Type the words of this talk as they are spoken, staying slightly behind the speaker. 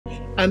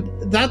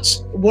And that's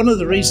one of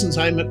the reasons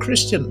I'm a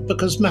Christian,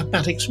 because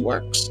mathematics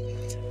works.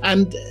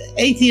 And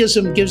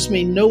atheism gives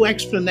me no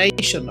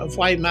explanation of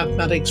why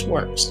mathematics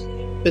works.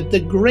 But the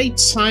great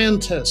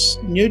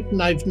scientists,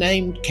 Newton I've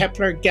named,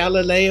 Kepler,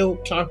 Galileo,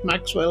 Clerk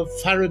Maxwell,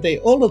 Faraday,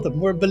 all of them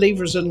were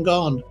believers in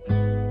God.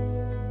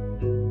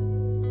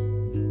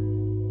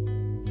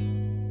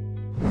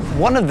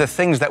 One of the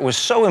things that was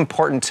so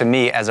important to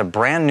me as a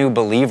brand new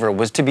believer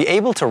was to be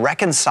able to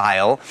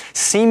reconcile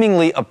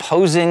seemingly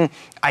opposing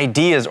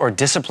ideas or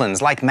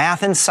disciplines like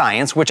math and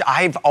science, which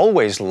I've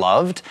always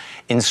loved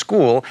in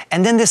school,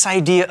 and then this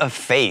idea of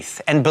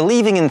faith and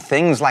believing in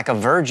things like a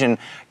virgin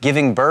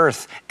giving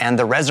birth and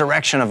the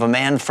resurrection of a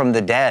man from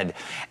the dead.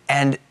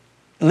 And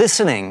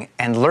listening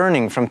and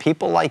learning from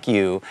people like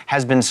you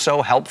has been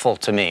so helpful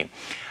to me.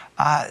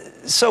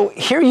 So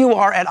here you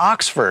are at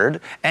Oxford,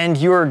 and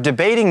you're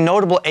debating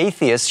notable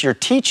atheists, you're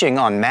teaching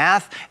on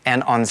math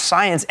and on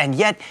science, and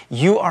yet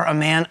you are a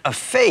man of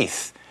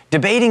faith,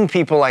 debating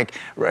people like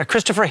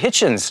Christopher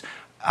Hitchens,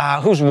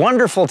 who's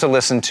wonderful to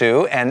listen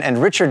to, and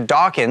Richard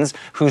Dawkins,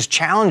 who's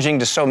challenging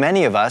to so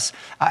many of us.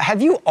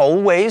 Have you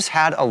always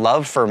had a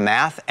love for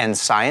math and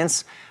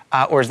science,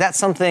 or is that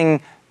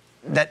something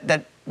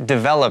that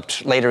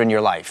developed later in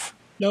your life?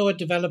 No, it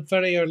developed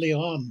very early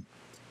on.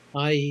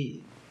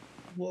 I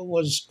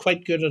was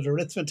quite good at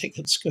arithmetic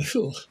at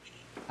school,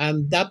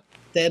 and that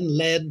then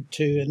led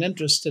to an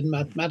interest in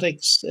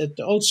mathematics. It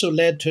also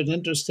led to an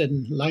interest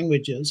in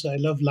languages. I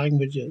love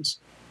languages,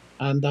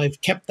 and I've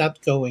kept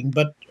that going.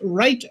 But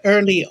right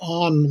early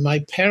on, my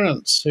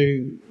parents,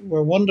 who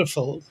were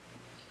wonderful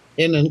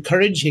in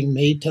encouraging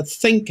me to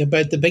think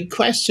about the big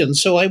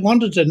questions. So I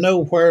wanted to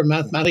know where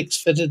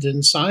mathematics fitted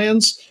in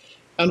science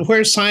and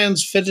where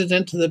science fitted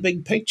into the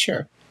big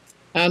picture.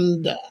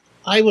 And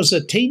I was a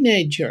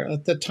teenager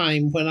at the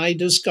time when I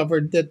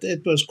discovered that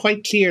it was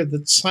quite clear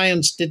that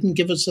science didn't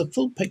give us the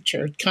full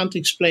picture. It can't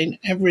explain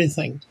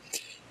everything.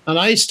 And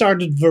I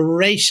started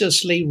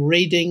voraciously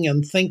reading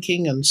and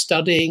thinking and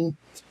studying,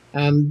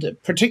 and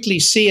particularly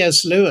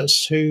C.S.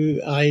 Lewis,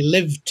 who I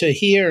lived to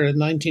hear in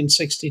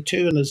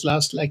 1962 in his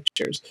last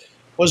lectures,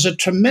 was a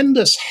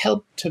tremendous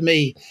help to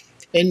me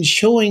in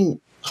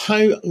showing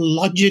how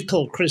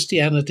logical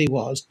Christianity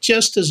was,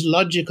 just as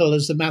logical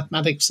as the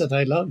mathematics that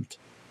I loved.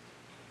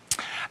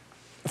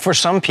 For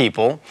some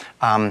people,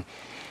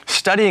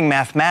 studying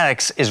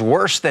mathematics is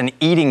worse than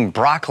eating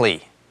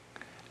broccoli.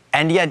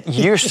 And yet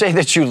you say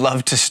that you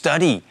love to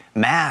study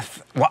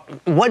math.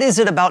 What is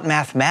it about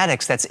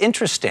mathematics that's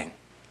interesting?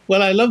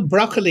 Well, I love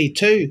broccoli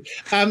too.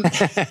 I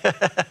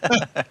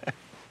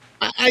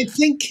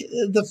think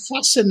the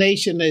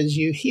fascination is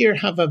you here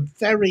have a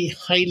very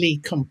highly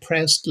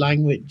compressed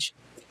language.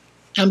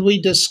 And we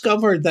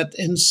discover that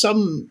in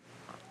some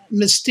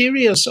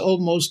mysterious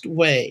almost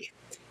way,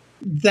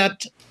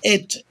 that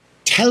it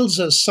tells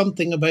us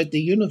something about the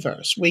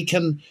universe. We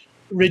can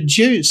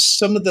reduce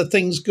some of the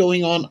things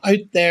going on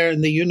out there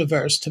in the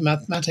universe to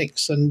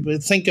mathematics. And we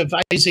think of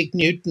Isaac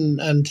Newton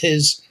and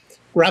his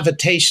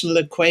gravitational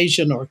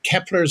equation, or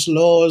Kepler's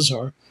laws,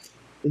 or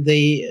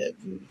the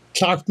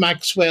Clerk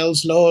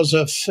Maxwell's laws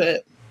of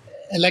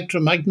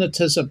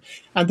electromagnetism.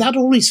 And that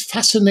always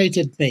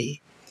fascinated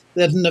me,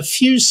 that in a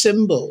few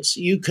symbols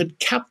you could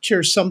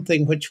capture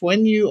something which,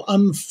 when you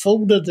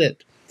unfolded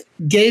it,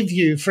 gave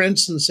you, for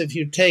instance, if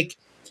you take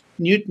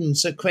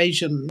Newton's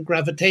equation,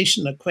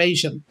 gravitation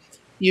equation,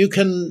 you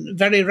can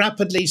very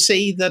rapidly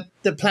see that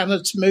the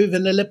planets move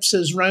in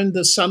ellipses round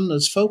the sun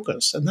as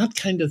focus. And that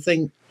kind of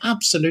thing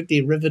absolutely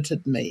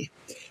riveted me.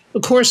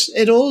 Of course,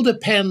 it all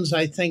depends,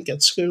 I think,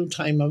 at school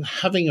time of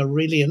having a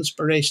really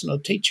inspirational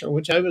teacher,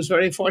 which I was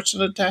very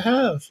fortunate to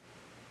have.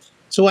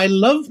 So I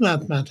love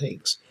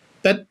mathematics.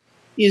 But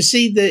you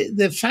see,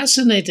 the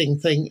fascinating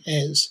thing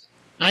is,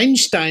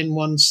 Einstein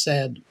once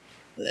said,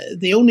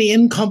 the only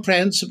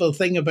incomprehensible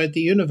thing about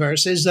the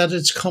universe is that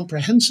it's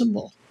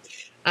comprehensible.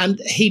 And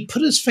he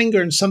put his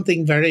finger on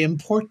something very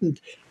important.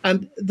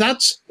 And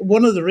that's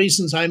one of the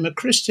reasons I'm a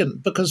Christian,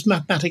 because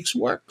mathematics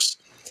works.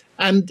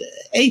 And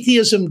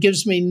atheism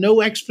gives me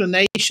no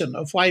explanation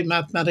of why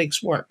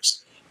mathematics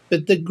works.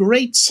 But the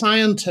great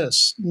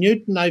scientists,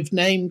 Newton I've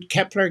named,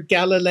 Kepler,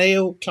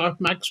 Galileo,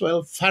 Clerk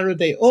Maxwell,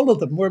 Faraday, all of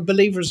them were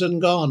believers in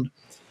God.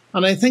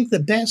 And I think the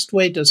best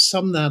way to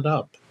sum that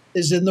up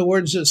is in the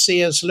words of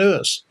C.S.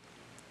 Lewis.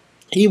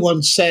 He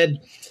once said,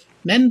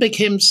 men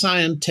became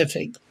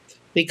scientific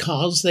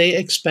because they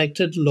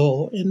expected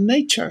law in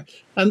nature.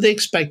 And they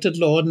expected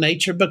law in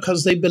nature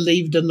because they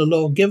believed in the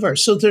lawgiver.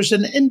 So there's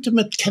an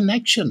intimate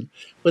connection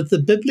with the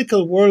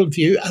biblical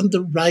worldview and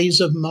the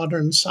rise of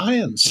modern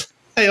science.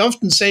 I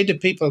often say to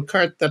people,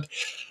 Kurt, that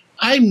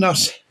I'm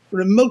not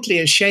remotely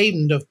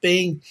ashamed of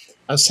being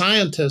a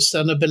scientist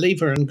and a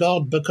believer in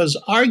God, because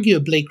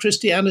arguably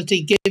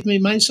Christianity gave me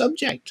my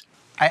subject.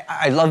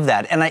 I love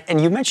that. And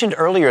you mentioned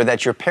earlier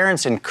that your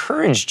parents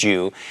encouraged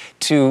you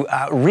to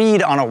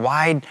read on a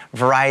wide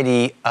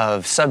variety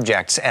of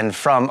subjects and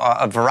from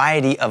a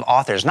variety of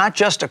authors, not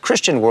just a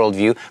Christian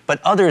worldview, but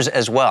others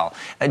as well.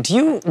 Do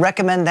you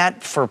recommend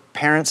that for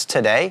parents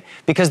today?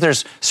 Because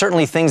there's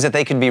certainly things that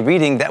they could be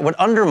reading that would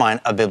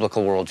undermine a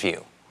biblical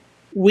worldview.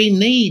 We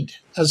need,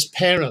 as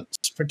parents,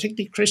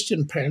 particularly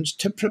Christian parents,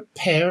 to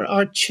prepare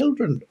our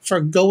children for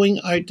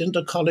going out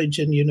into college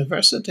and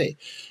university.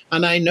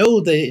 And I know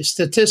the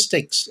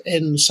statistics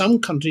in some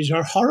countries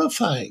are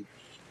horrifying,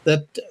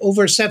 that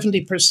over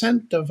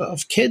 70%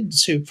 of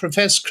kids who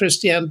profess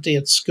Christianity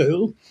at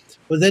school,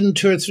 within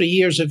 2 or 3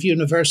 years of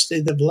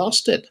university, they've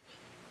lost it.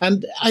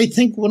 And I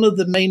think one of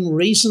the main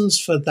reasons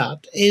for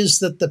that is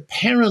that the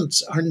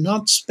parents are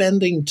not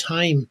spending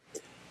time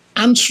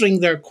answering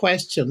their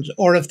questions,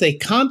 or if they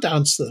can't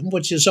answer them,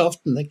 which is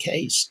often the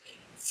case,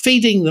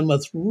 feeding them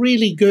with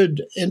really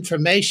good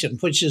information,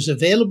 which is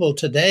available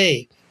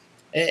today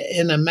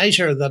in a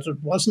measure that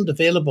it wasn't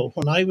available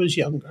when I was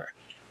younger,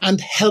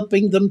 and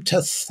helping them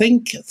to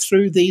think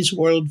through these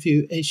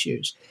worldview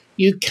issues.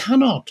 You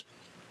cannot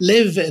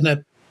live in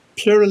a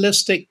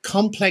pluralistic,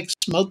 complex,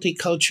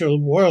 multicultural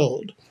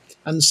world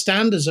and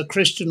stand as a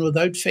Christian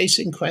without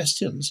facing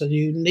questions. And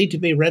you need to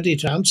be ready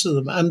to answer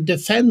them and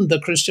defend the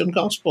Christian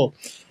gospel.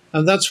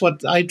 And that's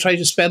what I try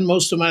to spend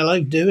most of my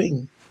life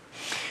doing.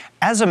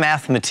 As a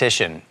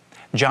mathematician,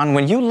 John,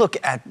 when you look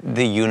at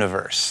the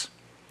universe,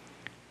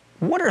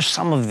 what are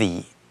some of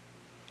the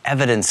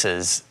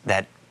evidences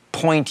that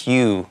point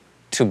you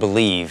to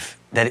believe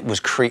that it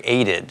was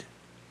created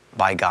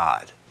by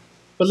God?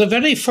 Well, the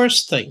very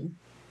first thing,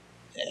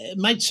 it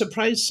might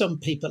surprise some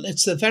people,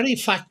 it's the very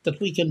fact that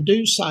we can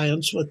do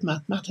science with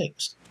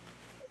mathematics.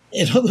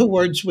 In other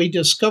words, we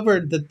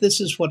discovered that this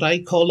is what I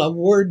call a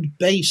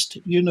word-based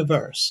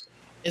universe.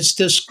 It's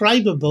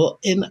describable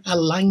in a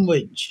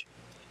language.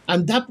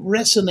 And that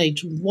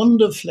resonates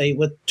wonderfully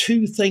with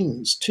two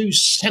things, two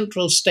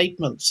central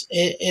statements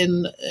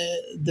in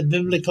the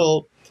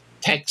biblical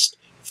text.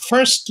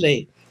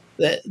 Firstly,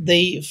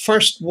 the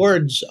first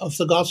words of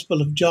the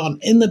Gospel of John,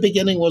 in the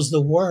beginning was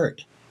the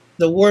Word.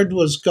 The Word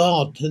was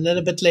God. And then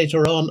a bit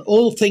later on,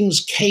 all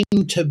things came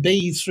to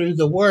be through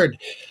the Word.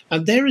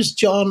 And there is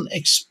John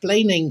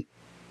explaining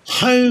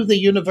how the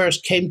universe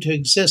came to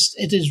exist.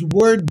 It is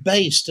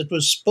word-based. It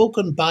was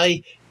spoken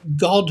by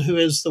God, who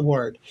is the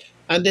Word.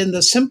 And in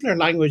the simpler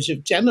language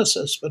of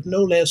Genesis, but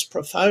no less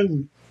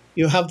profound,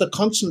 you have the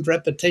constant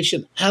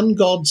repetition, and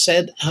God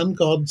said, and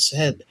God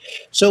said.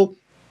 So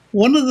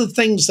one of the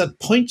things that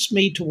points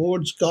me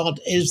towards God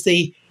is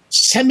the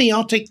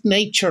semiotic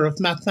nature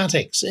of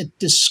mathematics. It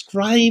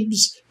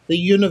describes the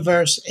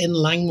universe in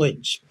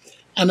language.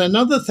 And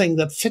another thing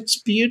that fits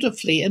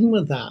beautifully in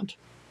with that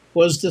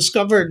was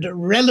discovered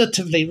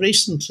relatively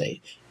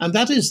recently, and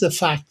that is the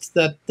fact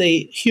that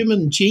the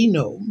human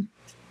genome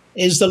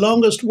is the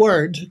longest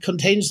word,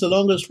 contains the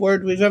longest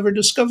word we've ever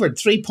discovered,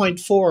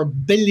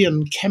 3.4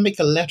 billion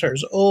chemical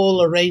letters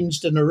all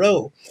arranged in a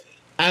row.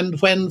 And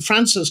when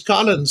Francis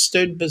Collins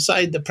stood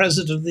beside the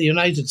President of the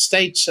United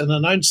States and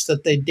announced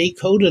that they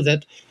decoded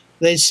it,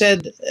 they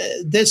said,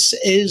 this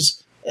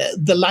is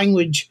the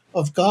language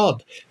of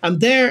God.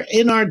 And there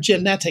in our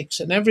genetics,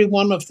 in every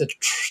one of the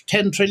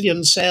 10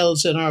 trillion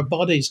cells in our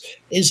bodies,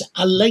 is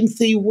a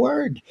lengthy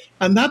word.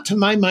 And that, to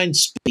my mind,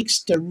 speaks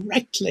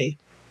directly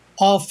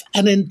of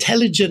an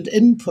intelligent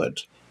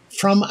input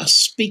from a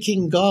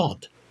speaking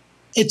God.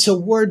 It's a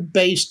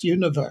word-based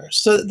universe.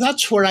 So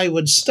that's where I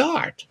would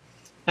start.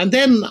 And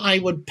then I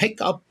would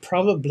pick up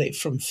probably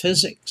from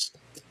physics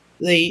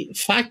the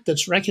fact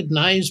that's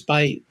recognized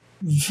by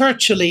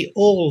virtually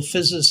all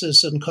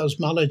physicists and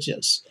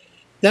cosmologists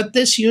that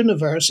this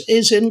universe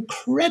is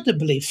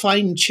incredibly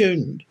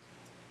fine-tuned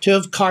to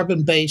have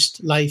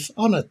carbon-based life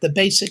on it. The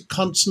basic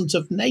constants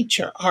of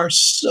nature are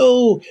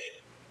so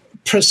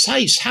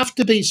precise, have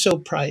to be so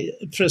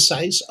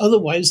precise,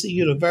 otherwise the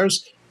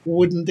universe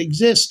wouldn't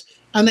exist.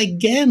 And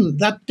again,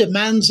 that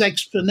demands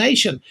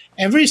explanation.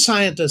 Every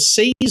scientist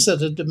sees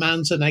that it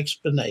demands an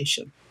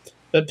explanation.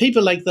 But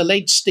people like the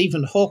late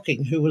Stephen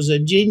Hawking, who was a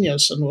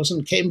genius and was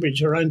in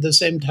Cambridge around the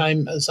same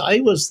time as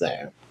I was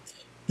there,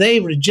 they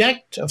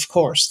reject, of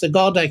course, the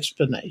God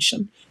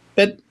explanation,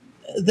 but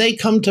they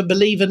come to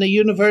believe in a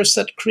universe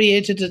that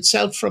created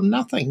itself from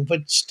nothing,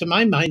 which to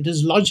my mind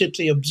is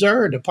logically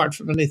absurd apart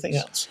from anything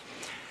else.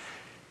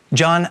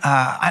 John,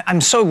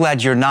 I'm so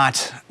glad you're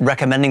not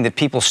recommending that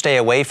people stay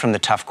away from the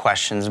tough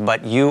questions,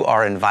 but you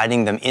are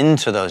inviting them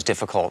into those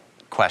difficult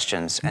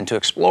questions and to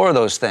explore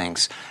those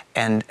things.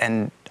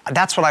 And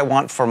that's what I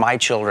want for my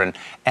children.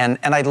 And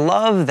I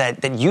love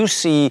that you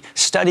see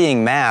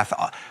studying math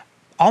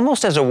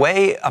almost as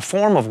a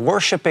form of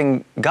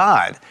worshiping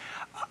God.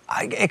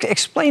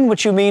 Explain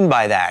what you mean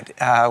by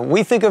that.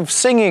 We think of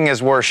singing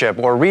as worship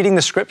or reading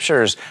the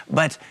scriptures,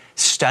 but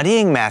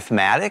studying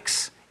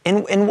mathematics,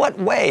 in what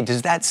way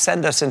does that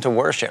send us into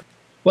worship?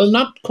 Well,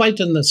 not quite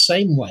in the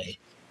same way.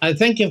 I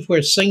think if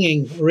we're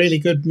singing really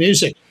good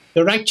music,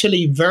 you're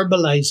actually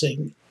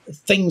verbalizing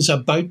things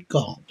about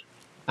God.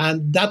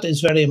 And that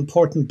is very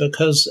important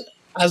because,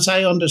 as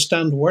I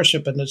understand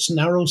worship in its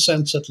narrow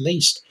sense at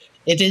least,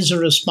 it is a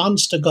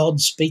response to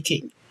God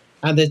speaking.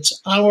 And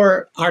it's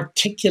our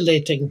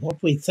articulating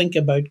what we think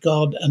about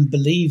God and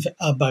believe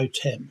about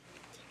Him.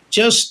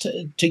 Just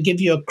to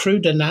give you a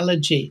crude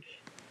analogy,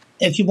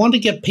 if you want to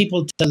get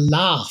people to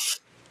laugh,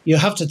 you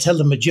have to tell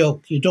them a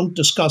joke. You don't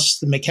discuss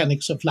the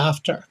mechanics of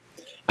laughter.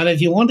 And if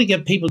you want to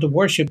get people to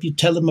worship, you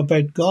tell them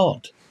about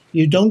God.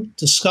 You don't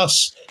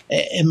discuss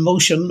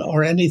emotion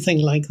or anything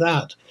like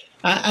that.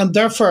 And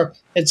therefore,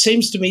 it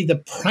seems to me the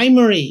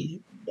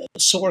primary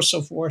source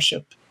of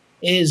worship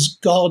is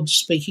God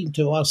speaking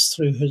to us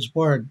through His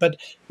Word. But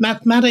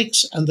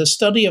mathematics and the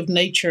study of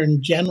nature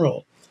in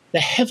general, the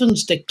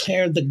heavens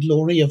declare the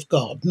glory of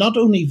God, not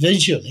only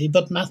visually,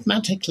 but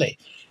mathematically.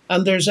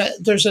 And there's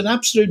an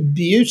absolute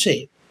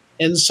beauty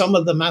in some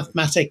of the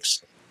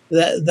mathematics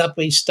that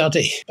we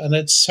study. And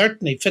it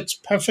certainly fits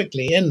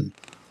perfectly in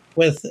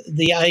with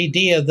the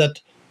idea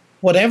that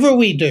whatever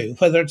we do,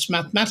 whether it's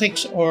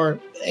mathematics or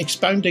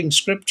expounding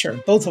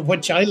scripture, both of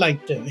which I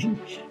like doing,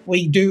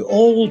 we do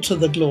all to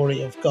the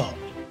glory of God.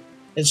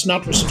 It's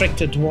not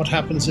restricted to what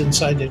happens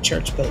inside a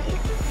church building.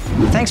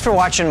 Thanks for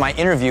watching my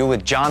interview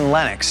with John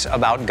Lennox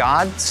about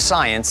God,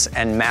 science,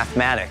 and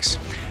mathematics.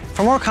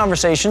 For more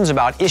conversations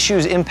about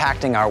issues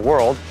impacting our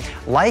world,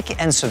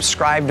 like and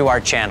subscribe to our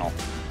channel.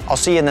 I'll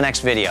see you in the next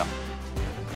video.